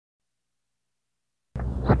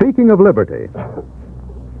Speaking of liberty,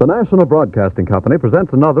 the National Broadcasting Company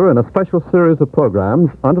presents another in a special series of programs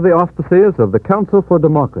under the auspices of the Council for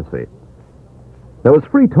Democracy. There was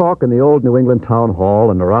free talk in the old New England Town Hall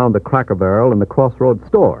and around the Cracker Barrel and the Crossroads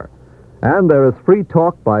store. And there is free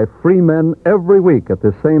talk by free men every week at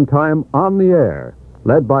this same time on the air,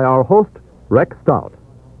 led by our host, Rex Stout.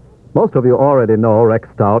 Most of you already know Rex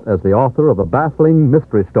Stout as the author of the baffling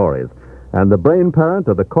mystery stories and the brain parent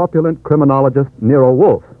of the corpulent criminologist Nero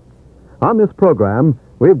Wolfe. On this program,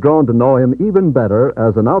 we've grown to know him even better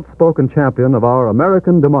as an outspoken champion of our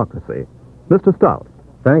American democracy. Mr. Stout.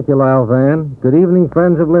 Thank you, Lyle Van. Good evening,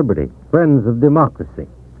 friends of liberty, friends of democracy.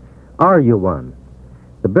 Are you one?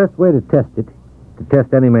 The best way to test it, to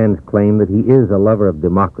test any man's claim that he is a lover of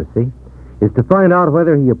democracy, is to find out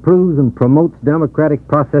whether he approves and promotes democratic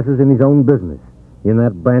processes in his own business, in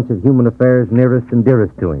that branch of human affairs nearest and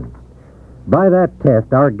dearest to him. By that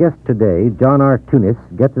test, our guest today, John R. Tunis,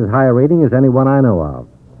 gets as high a rating as anyone I know of.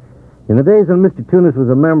 In the days when Mr. Tunis was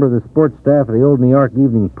a member of the sports staff of the old New York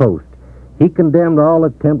Evening Post, he condemned all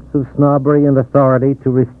attempts of snobbery and authority to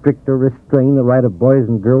restrict or restrain the right of boys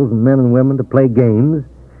and girls and men and women to play games,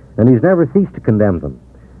 and he's never ceased to condemn them.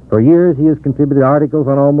 For years, he has contributed articles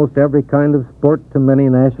on almost every kind of sport to many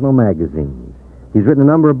national magazines. He's written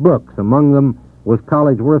a number of books. Among them was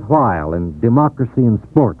College Worthwhile and Democracy in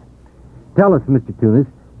Sport. Tell us, Mr. Tunis,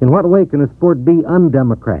 in what way can a sport be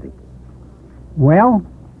undemocratic? Well,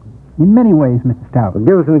 in many ways, Mr. Stout. Well,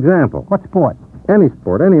 give us an example. What sport? Any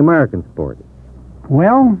sport, any American sport.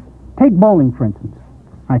 Well, take bowling, for instance.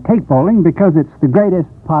 I take bowling because it's the greatest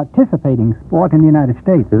participating sport in the United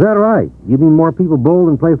States. Is that right? You mean more people bowl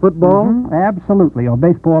than play football? Mm-hmm, absolutely, or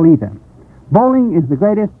baseball either. Bowling is the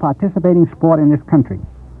greatest participating sport in this country.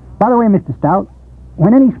 By the way, Mr. Stout,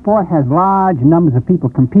 when any sport has large numbers of people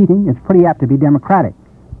competing, it's pretty apt to be democratic.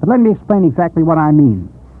 But let me explain exactly what I mean.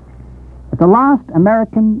 At the last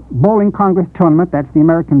American Bowling Congress tournament, that's the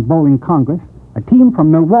American Bowling Congress, a team from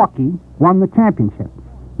Milwaukee won the championship.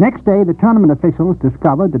 Next day, the tournament officials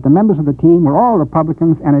discovered that the members of the team were all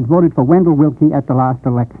Republicans and had voted for Wendell Willkie at the last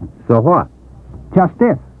election. So what? Just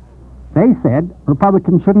this. They said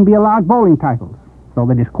Republicans shouldn't be allowed bowling titles. So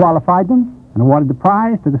they disqualified them and awarded the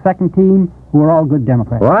prize to the second team, who were all good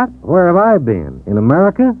Democrats. What? Where have I been? In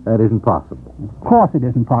America? That isn't possible. Of course it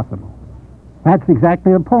isn't possible. That's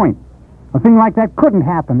exactly the point. A thing like that couldn't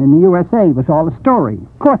happen in the USA was all the story.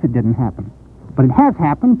 Of course it didn't happen. But it has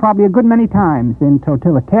happened probably a good many times in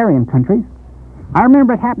totalitarian countries. I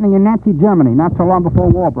remember it happening in Nazi Germany not so long before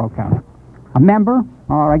war broke out. A member,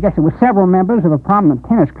 or I guess it was several members of a prominent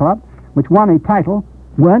tennis club, which won a title,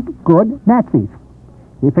 weren't good Nazis.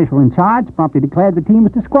 The official in charge promptly declared the team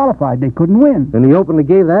was disqualified. They couldn't win. And he openly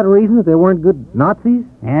gave that reason, that they weren't good Nazis?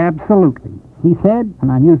 Absolutely. He said,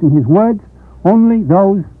 and I'm using his words, only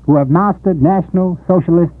those who have mastered National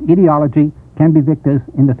Socialist ideology can be victors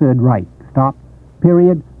in the Third Reich. Stop.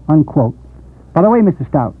 Period. Unquote. By the way, Mr.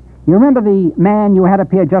 Stout, you remember the man you had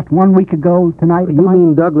up here just 1 week ago tonight? You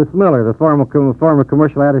mean Douglas Miller, the former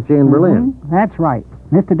commercial attaché in Berlin? That's right.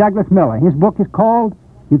 Mr. Douglas Miller. His book is called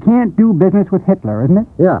You Can't Do Business with Hitler, isn't it?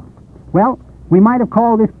 Yeah. Well, we might have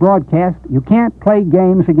called this broadcast You Can't Play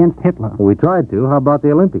Games Against Hitler. Well, we tried to. How about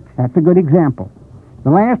the Olympics? That's a good example.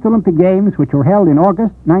 The last Olympic Games, which were held in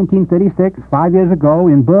August 1936, 5 years ago,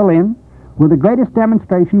 in Berlin, were the greatest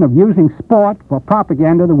demonstration of using sport for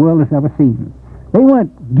propaganda the world has ever seen. They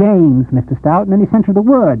weren't games, Mr. Stout, in any sense of the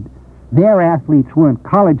word. Their athletes weren't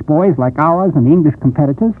college boys like ours and the English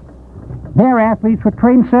competitors. Their athletes were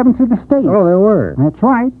trained servants of the state. Oh, they were? That's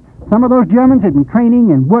right. Some of those Germans had been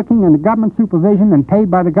training and working under government supervision and paid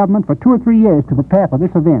by the government for 2 or 3 years to prepare for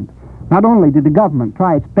this event. Not only did the government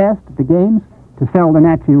try its best at the Games to sell the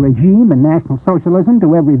Nazi regime and National Socialism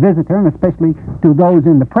to every visitor, and especially to those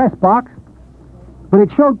in the press box, but it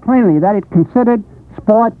showed plainly that it considered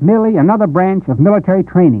sport merely another branch of military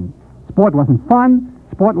training. Sport wasn't fun.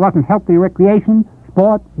 Sport wasn't healthy recreation.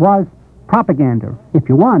 Sport was propaganda, if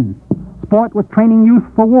you won. Sport was training youth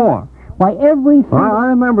for war. Why, I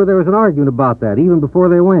remember there was an argument about that, even before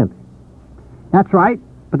they went. That's right,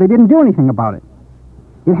 but they didn't do anything about it.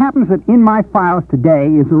 It happens that in my files today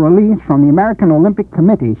is a release from the American Olympic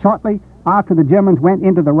Committee shortly after the Germans went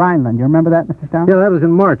into the Rhineland. You remember that, Mr. Stone? Yeah, that was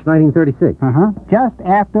in March 1936. Just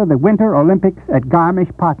after the Winter Olympics at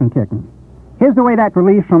Garmisch-Partenkirchen. Here's the way that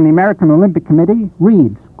release from the American Olympic Committee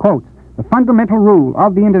reads, quote, "The fundamental rule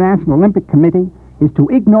of the International Olympic Committee is to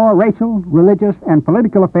ignore racial, religious, and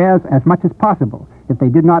political affairs as much as possible. If they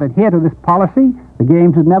did not adhere to this policy, the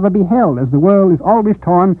Games would never be held, as the world is always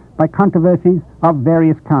torn by controversies of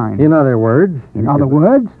various kinds." In other words?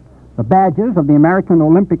 The badges of the American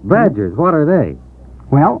Olympic... Badges? What are they?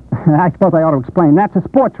 Well, I suppose I ought to explain. That's a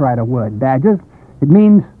sports writer word, badges. It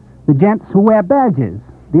means the gents who wear badges,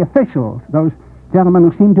 the officials, those gentlemen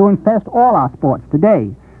who seem to infest all our sports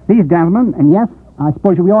today. These gentlemen, and yes, I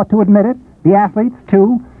suppose we ought to admit it, the athletes,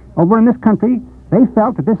 too, over in this country, they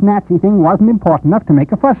felt that this Nazi thing wasn't important enough to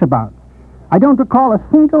make a fuss about. I don't recall a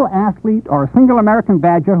single athlete or a single American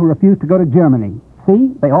badger who refused to go to Germany.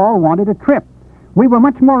 See, they all wanted a trip. We were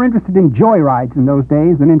much more interested in joyrides in those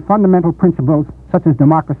days than in fundamental principles such as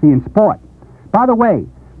democracy in sport. By the way,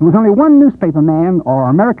 there was only one newspaper man or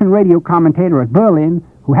American radio commentator at Berlin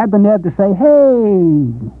who had the nerve to say,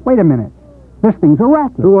 hey, wait a minute, this thing's a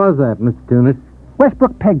racket. Who was that, Mr. Tunis?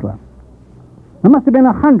 Westbrook Pegler. There must have been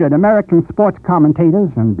 100 American sports commentators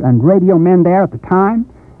and radio men there at the time,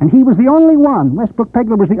 and he was the only one, Westbrook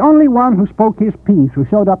Pegler was the only one who spoke his piece, who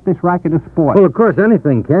showed up this racket of sport. Well, of course,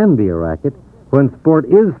 anything can be a racket. When sport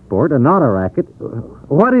is sport and not a racket,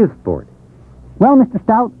 what is sport? Well, Mr.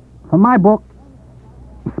 Stout, for my book,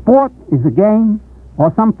 sport is a game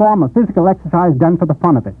or some form of physical exercise done for the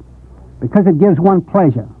fun of it, because it gives one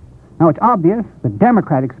pleasure. Now, it's obvious that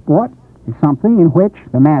democratic sport is something in which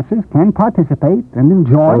the masses can participate and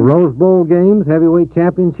enjoy. Rose Bowl games, heavyweight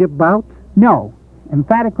championship bouts? No,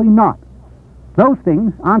 emphatically not. Those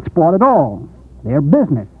things aren't sport at all. They're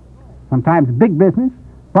business. Sometimes big business,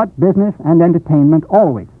 but business and entertainment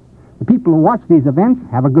always. The people who watch these events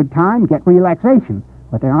have a good time, get relaxation,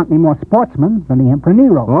 but there aren't any more sportsmen than the Emperor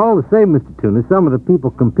Nero. Well, all the same, Mr. Tunis, some of the people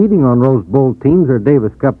competing on Rose Bowl teams or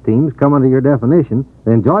Davis Cup teams come under your definition.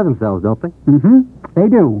 They enjoy themselves, don't they? Mm-hmm. They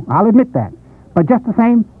do. I'll admit that. But just the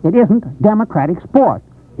same, it isn't democratic sport.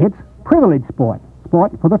 It's privileged sport.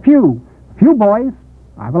 Sport for the few. Few boys.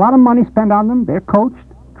 I have a lot of money spent on them. They're coached,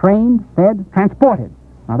 trained, fed, transported.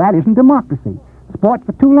 Now, that isn't democracy. Sport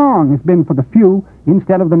for too long has been for the few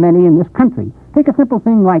instead of the many in this country. Take a simple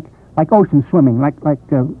thing like ocean swimming, like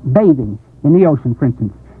bathing in the ocean, for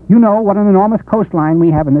instance. You know what an enormous coastline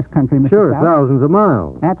we have in this country, Mr. Sure, Stout. thousands of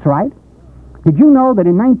miles. That's right. Did you know that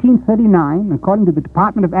in 1939, according to the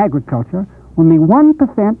Department of Agriculture, only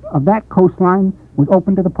 1% of that coastline was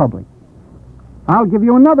open to the public? I'll give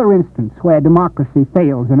you another instance where democracy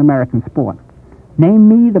fails in American sport. Name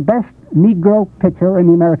me the best Negro pitcher in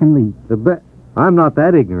the American League. I'm not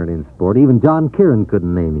that ignorant in sport. Even John Kieran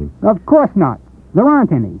couldn't name him. Of course not. There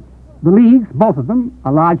aren't any. The leagues, both of them,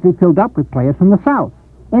 are largely filled up with players from the South.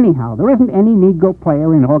 Anyhow, there isn't any Negro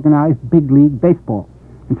player in organized big league baseball.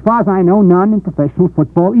 As far as I know, none in professional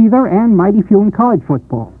football either, and mighty few in college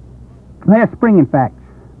football. Last spring, in fact,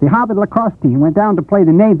 the Harvard lacrosse team went down to play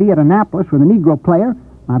the Navy at Annapolis with a Negro player.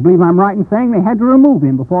 I believe I'm right in saying they had to remove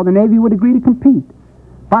him before the Navy would agree to compete.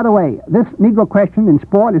 By the way, this Negro question in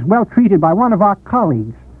sport is well treated by one of our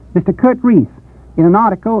colleagues, Mr. Kurt Reese, in an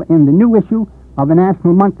article in the new issue of the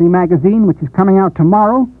National Monthly magazine, which is coming out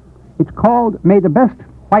tomorrow. It's called May the Best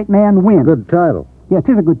White Man Win. Good title. Yes,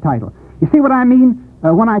 it is a good title. You see what I mean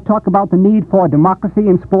when I talk about the need for democracy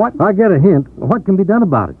in sport? I get a hint. What can be done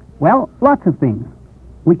about it? Well, lots of things.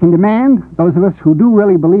 We can demand, those of us who do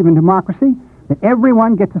really believe in democracy, that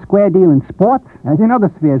everyone gets a square deal in sports as in other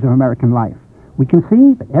spheres of American life. We can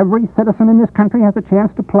see that every citizen in this country has a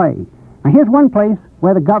chance to play. Now, here's one place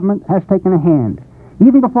where the government has taken a hand.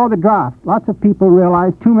 Even before the draft, lots of people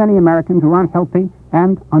realized too many Americans were unhealthy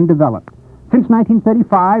and undeveloped. Since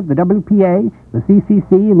 1935, the WPA, the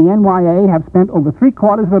CCC, and the NYA have spent over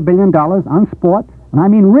 $750 million on sport, and I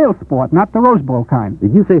mean real sport, not the Rose Bowl kind.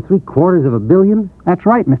 Did you say $750 million? That's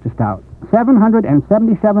right, Mr. Stout.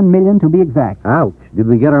 $777 million to be exact. Ouch. Did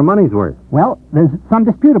we get our money's worth? Well, there's some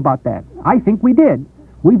dispute about that. I think we did.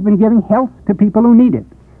 We've been giving health to people who need it.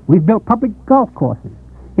 We've built public golf courses.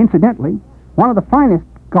 Incidentally, one of the finest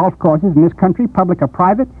golf courses in this country, public or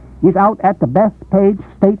private, is out at the Bethpage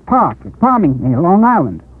State Park at Farmington, Long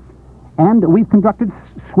Island. And we've constructed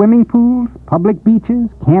swimming pools, public beaches,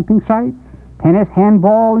 camping sites, tennis,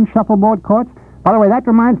 handball, and shuffleboard courts. By the way, that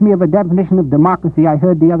reminds me of a definition of democracy I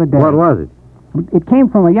heard the other day. What was it? It came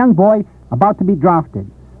from a young boy about to be drafted.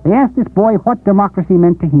 They asked this boy what democracy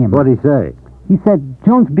meant to him. What'd he say? He said,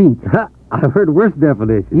 Jones Beach. I've heard worse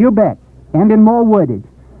definitions. You bet. And in more wordage.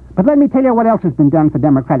 But let me tell you what else has been done for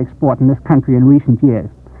democratic sport in this country in recent years.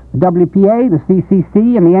 The WPA, the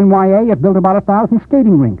CCC, and the NYA have built about 1,000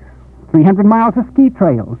 skating rinks, 300 miles of ski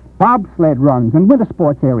trails, bobsled runs, and winter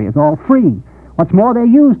sports areas, all free. What's more, they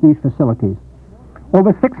use these facilities.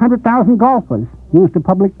 Over 600,000 golfers used the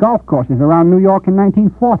public golf courses around New York in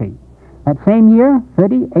 1940. That same year,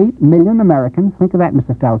 38 million Americans, think of that,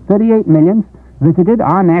 Mr. Stout, 38 million visited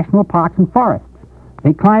our national parks and forests.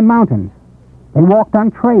 They climbed mountains. They walked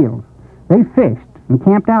on trails. They fished and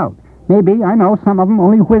camped out. Maybe, I know, some of them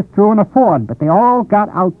only whizzed through in a Ford, but they all got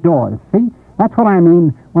outdoors. See? That's what I mean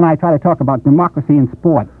when I try to talk about democracy in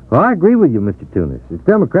sport. Well, I agree with you, Mr. Tunis. It's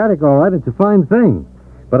democratic, all right. It's a fine thing.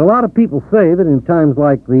 But a lot of people say that in times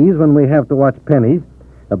like these, when we have to watch pennies,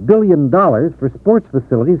 $1 billion for sports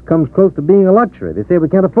facilities comes close to being a luxury. They say we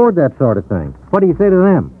can't afford that sort of thing. What do you say to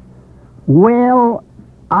them? Well,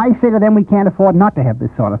 I say to them we can't afford not to have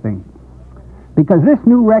this sort of thing. Because this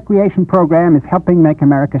new recreation program is helping make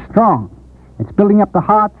America strong. It's building up the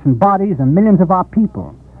hearts and bodies of millions of our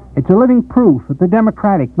people. It's a living proof that the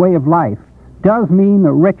democratic way of life does mean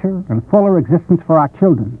a richer and fuller existence for our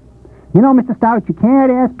children. You know, Mr. Stout, you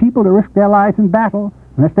can't ask people to risk their lives in battle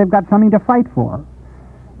unless they've got something to fight for.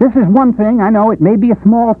 This is one thing. I know it may be a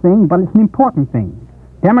small thing, but it's an important thing.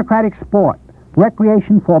 Democratic sport.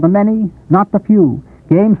 Recreation for the many, not the few.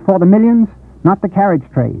 Games for the millions, not the carriage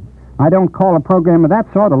trade. I don't call a program of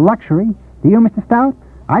that sort a luxury. Do you, Mr. Stout?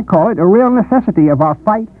 I call it a real necessity of our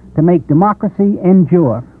fight to make democracy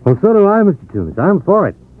endure. Well, so do I, Mr. Tunis. I'm for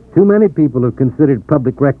it. Too many people have considered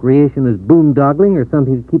public recreation as boondoggling or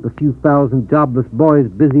something to keep a few thousand jobless boys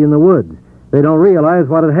busy in the woods. They don't realize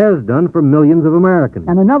what it has done for millions of Americans.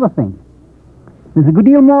 And another thing. There's a good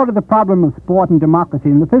deal more to the problem of sport and democracy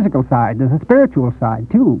than the physical side. There's a spiritual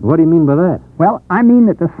side, too. What do you mean by that? Well, I mean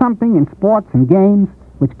that there's something in sports and games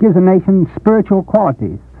which gives a nation spiritual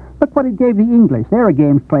qualities. Look what it gave the English. They're a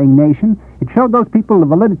games-playing nation. It showed those people the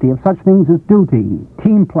validity of such things as duty,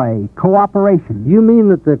 team play, cooperation. You mean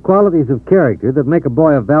that the qualities of character that make a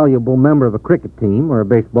boy a valuable member of a cricket team or a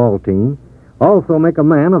baseball team also make a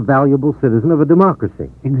man a valuable citizen of a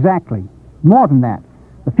democracy? Exactly. More than that.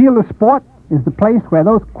 The field of sport is the place where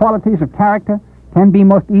those qualities of character can be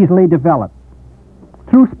most easily developed.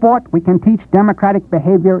 Through sport, we can teach democratic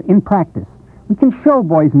behavior in practice. We can show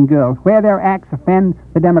boys and girls where their acts offend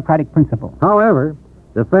the democratic principle. However,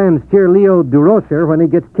 the fans cheer Leo Durocher when he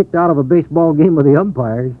gets kicked out of a baseball game with the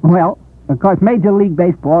umpires. Well, of course, Major League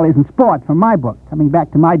Baseball isn't sport from my book. Coming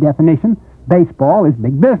back to my definition, baseball is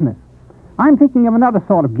big business. I'm thinking of another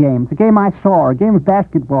sort of game. It's a game I saw, a game of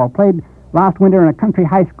basketball played last winter in a country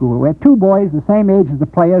high school where two boys the same age as the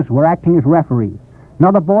players were acting as referees.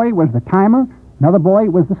 Another boy was the timer. Another boy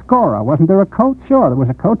was the scorer. Wasn't there a coach? Sure, there was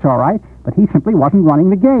a coach, all right, but he simply wasn't running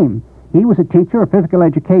the game. He was a teacher of physical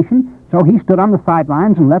education, so he stood on the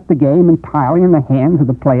sidelines and left the game entirely in the hands of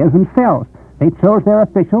the players themselves. They chose their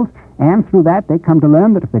officials, and through that they come to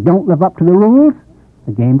learn that if they don't live up to the rules,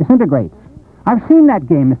 the game disintegrates. I've seen that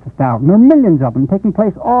game, Mr. Stout, and there are millions of them taking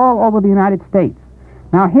place all over the United States.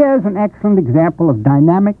 Now, here's an excellent example of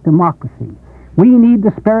dynamic democracy. We need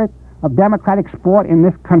the spirit of democratic sport in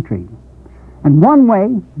this country. And one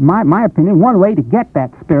way, my opinion, one way to get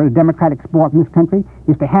that spirit of democratic sport in this country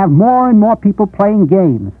is to have more and more people playing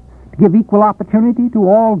games, to give equal opportunity to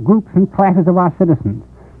all groups and classes of our citizens.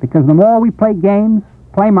 Because the more we play games,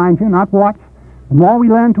 play, mind you, not watch, the more we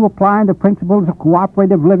learn to apply the principles of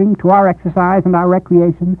cooperative living to our exercise and our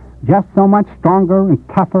recreation, just so much stronger and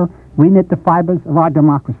tougher we knit the fibers of our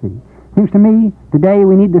democracy. Seems to me, today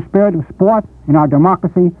we need the spirit of sport in our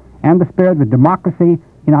democracy and the spirit of democracy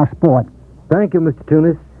in our sport. Thank you, Mr.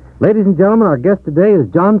 Tunis. Ladies and gentlemen, our guest today is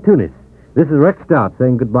John Tunis. This is Rex Stout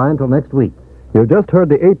saying goodbye until next week. You just heard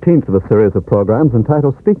the 18th of a series of programs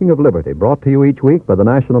entitled Speaking of Liberty, brought to you each week by the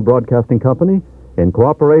National Broadcasting Company in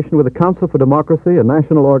cooperation with the Council for Democracy, a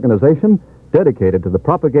national organization dedicated to the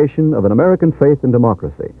propagation of an American faith in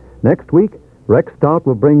democracy. Next week, Rex Stout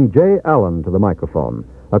will bring Jay Allen to the microphone.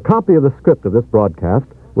 A copy of the script of this broadcast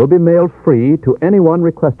will be mailed free to anyone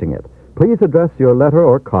requesting it. Please address your letter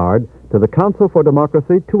or card to the Council for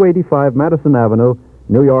Democracy, 285 Madison Avenue,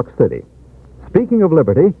 New York City. Speaking of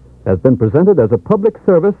Liberty has been presented as a public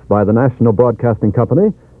service by the National Broadcasting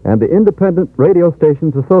Company and the independent radio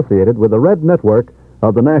stations associated with the Red Network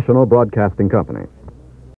of the National Broadcasting Company.